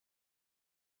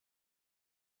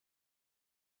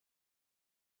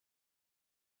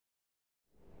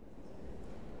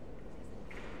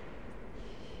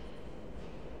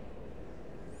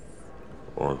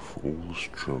I've always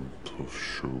dreamt of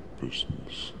show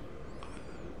business,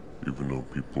 even though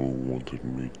people wanted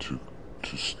me to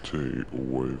stay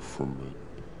away from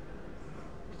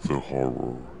it. The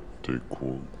horror, they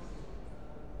quote.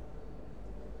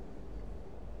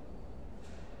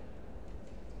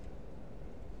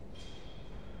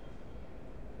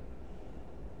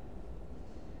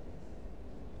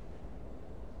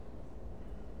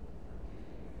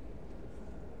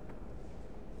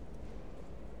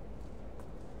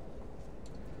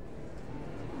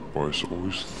 But I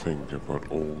always think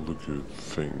about all the good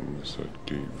things that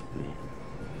gave me.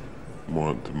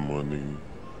 The money,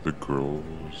 the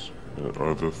girls, and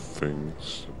other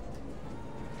things.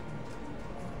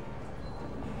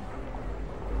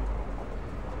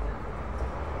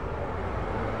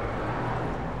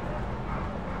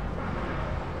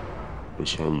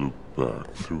 As I look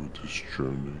back through this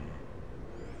journey,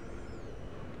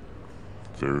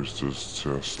 there's this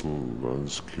desolate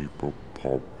landscape of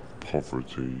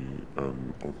poverty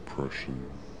and oppression.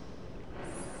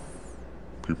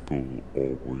 People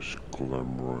always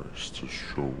glamorize the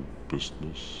show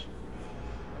business.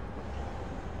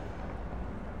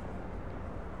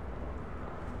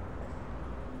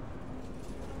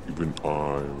 Even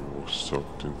I was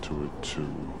sucked into it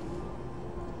too.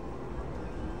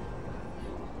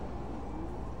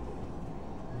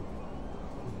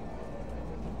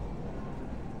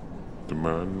 The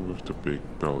man with the big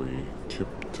belly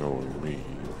kept telling me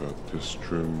that this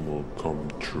dream will come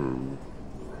true.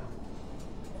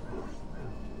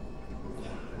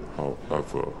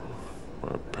 However,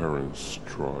 my parents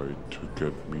tried to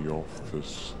get me off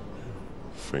this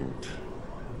thing,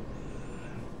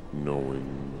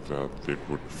 knowing that it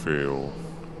would fail.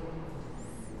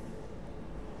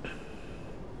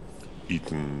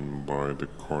 Eaten by the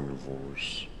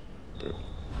carnivores that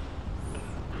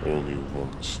only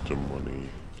wants the money.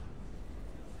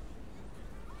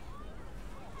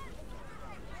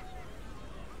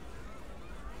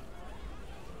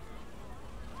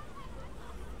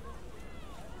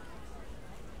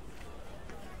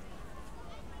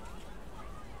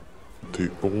 They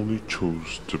only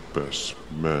chose the best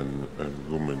men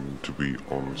and women to be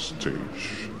on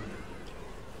stage.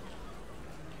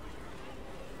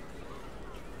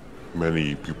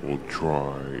 Many people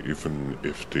try, even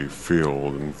if they fail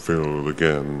and fail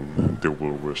again, they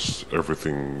will risk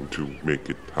everything to make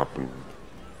it happen.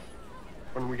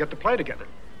 When we get to play together.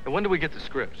 And when do we get the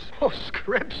scripts? Oh,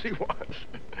 scripts he wants.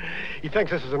 He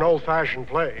thinks this is an old-fashioned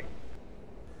play.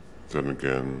 Then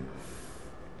again,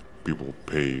 people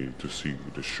pay to see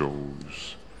the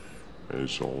shows, and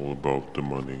it's all about the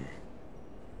money.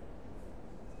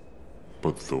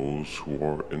 But those who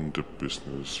are in the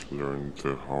business learn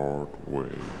the hard way.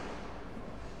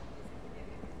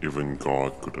 Even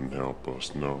God couldn't help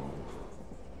us now.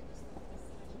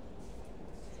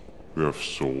 We have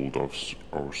sold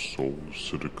our souls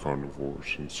to the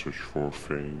carnivores in search for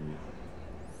fame.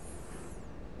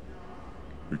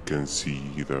 We can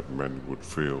see that men would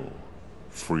fail,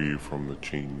 free from the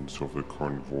chains of the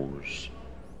carnivores.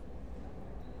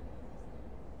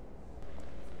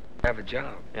 Have a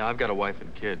job. Yeah, I've got a wife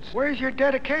and kids. Where's your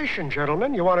dedication,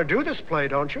 gentlemen? You want to do this play,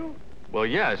 don't you? Well,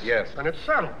 yes. Yes, and it's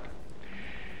settled.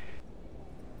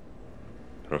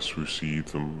 As we see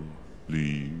them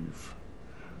leave,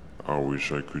 I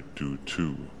wish I could do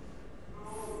too,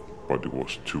 but it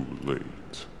was too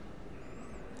late.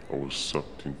 I was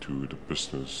sucked into the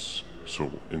business,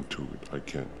 so into it I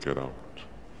can't get out.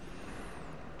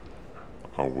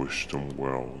 I wish them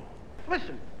well.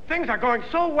 Listen, things are going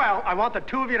so well, I want the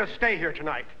two of you to stay here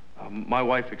tonight. My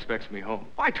wife expects me home.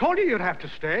 I told you you'd have to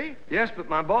stay. Yes, but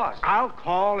my boss. I'll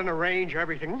call and arrange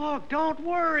everything. Look, don't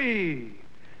worry.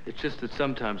 It's just that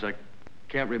sometimes I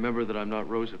can't remember that I'm not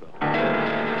Roosevelt.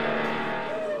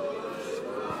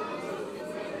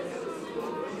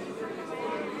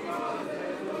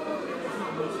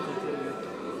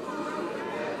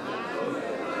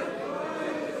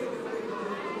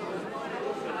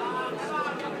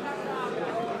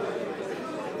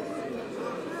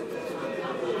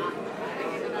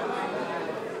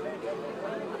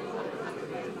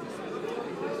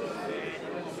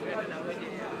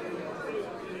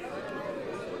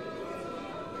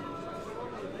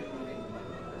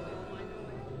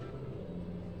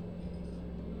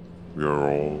 We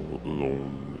are all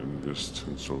alone in this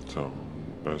tinsel town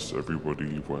as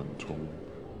everybody went home.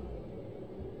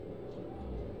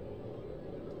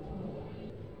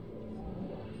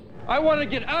 I want to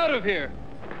get out of here.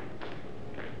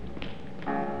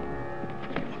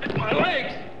 My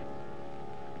legs.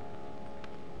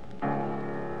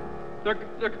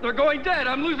 They're going dead.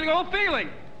 I'm losing all feeling.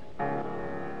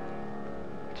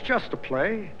 It's just a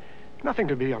play. Nothing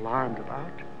to be alarmed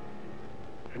about.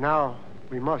 And now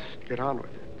we must get on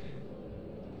with it.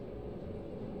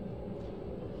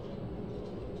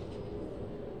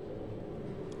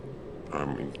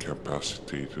 I'm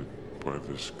incapacitated by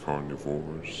these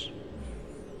carnivores.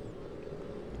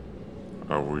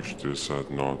 I wish this had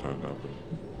not had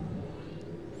happened.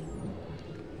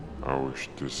 I wish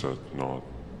this had not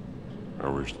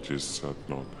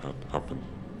had happened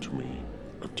to me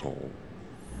at all.